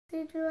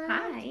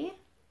Hi,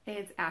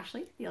 it's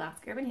Ashley, the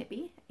Alaska Urban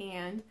Hippie,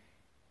 and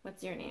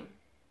what's your name?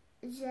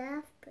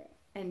 Jasper.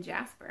 And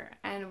Jasper.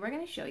 And we're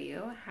going to show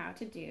you how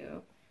to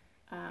do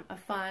a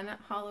fun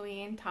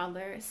Halloween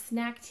toddler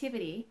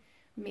snacktivity,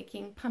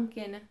 making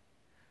pumpkin,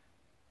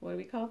 what do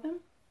we call them?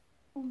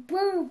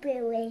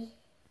 Blueberry.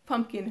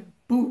 Pumpkin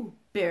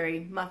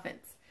blueberry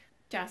muffins.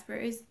 Jasper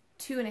is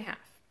 2.5.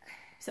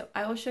 So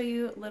I will show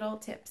you little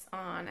tips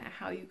on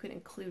how you could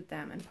include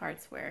them in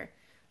parts where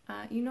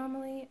you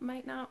normally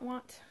might not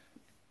want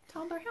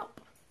toddler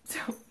help. So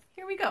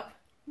here we go.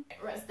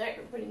 We're going to start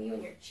with putting you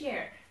in your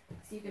chair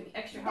so you can be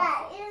extra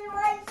helpful. That is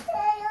my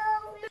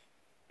tail.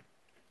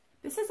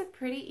 This is a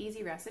pretty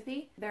easy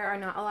recipe. There are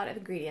not a lot of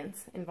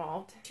ingredients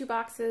involved. 2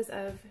 boxes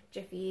of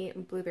Jiffy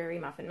blueberry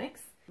muffin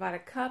mix, about a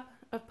cup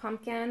of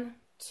pumpkin,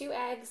 2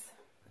 eggs,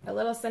 a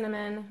little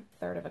cinnamon,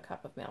 1/3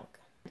 cup of milk.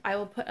 I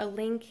will put a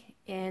link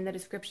in the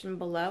description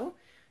below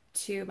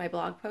to my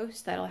blog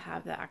post that'll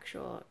have the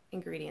actual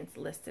ingredients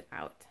listed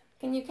out.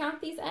 Can you count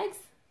these eggs?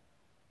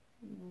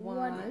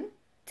 1,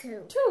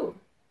 2. 2.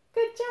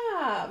 Good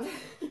job.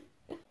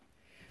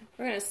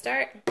 We're going to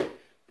start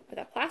with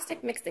a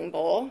plastic mixing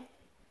bowl.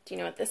 Do you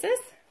know what this is?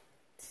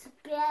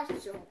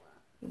 Special.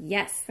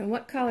 Yes. And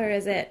what color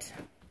is it?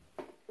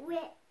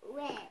 Red.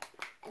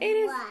 It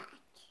is. Black.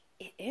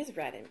 It is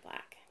red and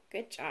black.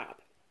 Good job.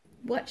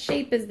 What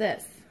shape is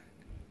this?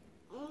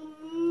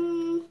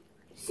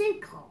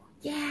 Circle.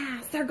 Yeah,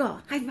 circle.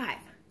 High five.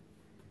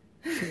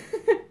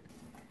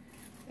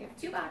 We have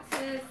 2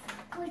 boxes.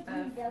 Could you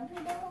dump it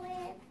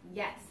in?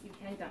 Yes, you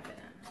can dump it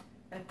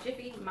in. A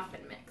Jiffy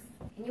muffin mix.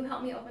 Can you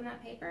help me open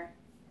that paper?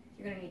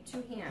 You're going to need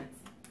 2 hands.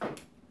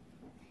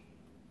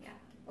 Yeah,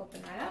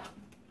 open that up.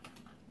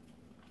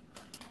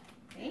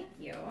 Thank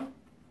you.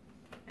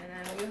 And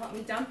then will you help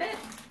me dump it?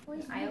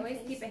 I always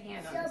keep a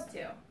hand on this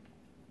too.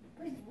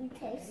 Would we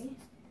taste? Ready?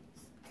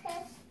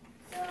 Test.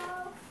 So,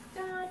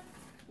 Done.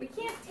 We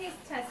can't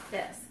taste test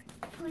this.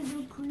 would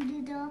you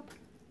clean it up?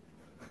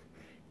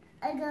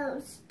 I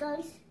gotta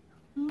start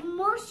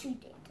mushing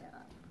it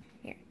up.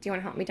 Here, do you want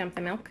to help me dump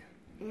the milk?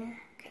 Yeah.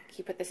 Okay, can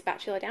you put the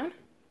spatula down?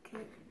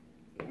 Okay.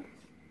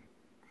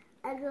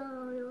 I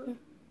go.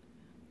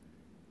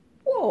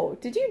 Whoa,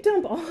 did you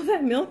dump all of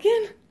that milk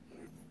in?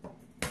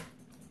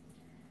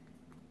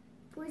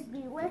 Push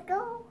me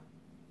wiggle.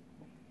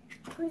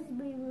 Push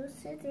me will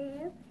sit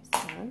in.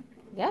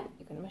 Yep,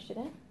 you can mush it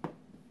in.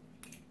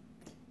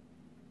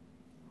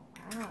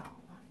 Wow.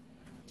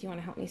 Do you want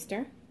to help me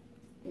stir?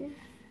 Yeah.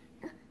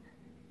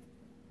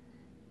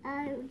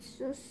 I'm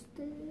just.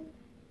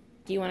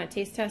 Do you want to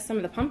taste test some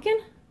of the pumpkin?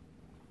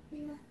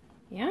 Yeah.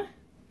 Yeah?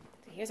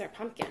 So here's our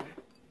pumpkin.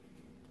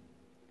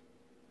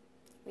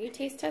 Will you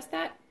taste test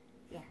that?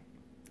 Yeah.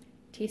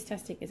 Taste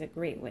testing is a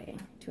great way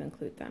to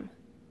include them.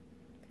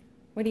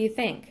 What do you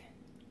think?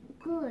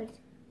 Good.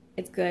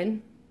 It's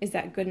good? Is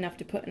that good enough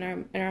to put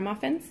in our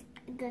muffins?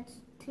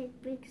 Let's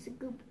take big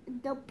scoop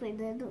and dump it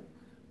in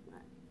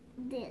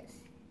this.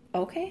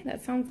 Okay,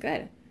 that sounds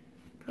good.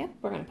 Yep,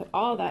 we're going to put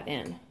all that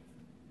in.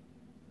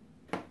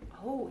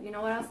 Oh, you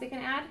know what else we can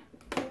add?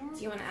 Yeah.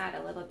 Do you want to add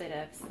a little bit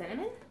of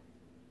cinnamon?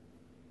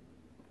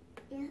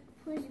 Yeah.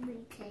 Push me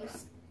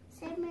taste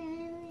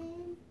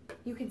cinnamon.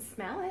 You can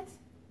smell it.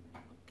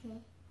 Okay.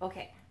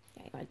 Okay.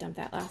 Yeah, you want to dump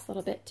that last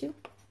little bit too?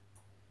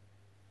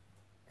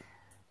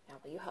 Now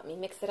will you help me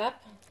mix it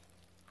up?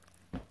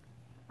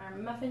 Our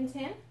muffin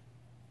tin.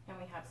 And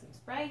we have some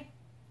spray.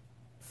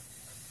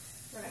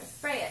 We're going to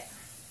spray it.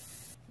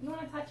 You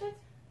want to touch it?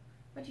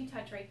 What do you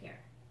touch right here?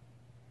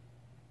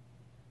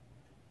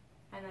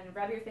 And then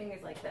rub your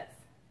fingers like this.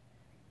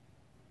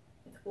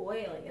 It's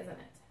oily, isn't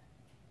it?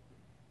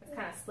 It's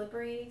kind of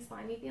slippery,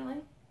 slimy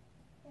feeling.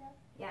 Yeah.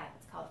 Yeah,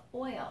 it's called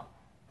oil.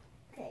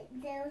 Okay,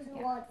 there's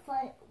one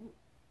for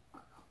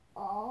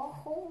all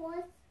whole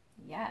ones.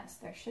 Yes,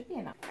 there should be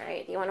enough. All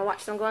right, you want to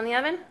watch them go in the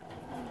oven?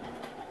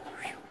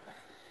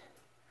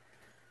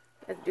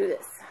 Let's do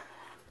this.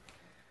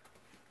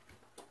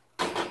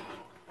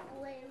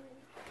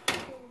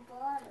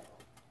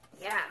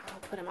 Yeah, we'll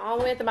put them all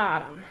the way at the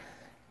bottom.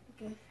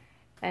 Okay.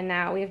 And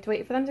now we have to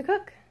wait for them to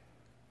cook.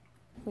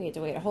 We have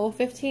to wait a whole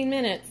 15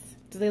 minutes.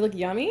 Do they look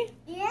yummy?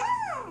 Yeah.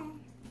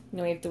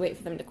 No, we have to wait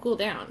for them to cool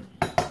down.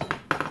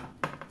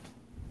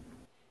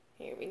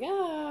 Here we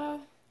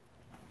go.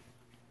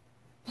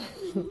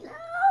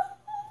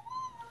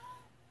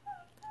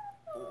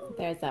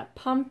 There's a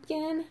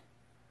pumpkin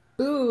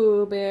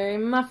blueberry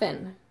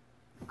muffin.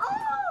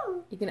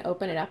 Oh. You can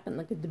open it up and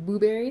look at the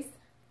blueberries.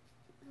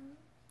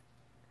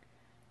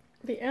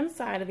 The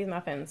inside of these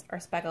muffins are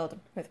speckled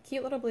with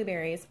cute little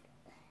blueberries,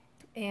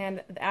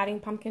 and adding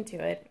pumpkin to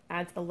it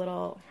adds a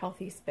little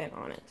healthy spin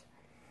on it.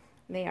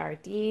 They are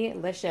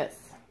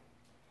delicious.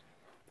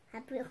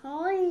 Happy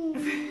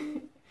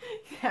Halloween.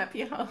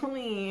 Happy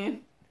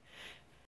Halloween.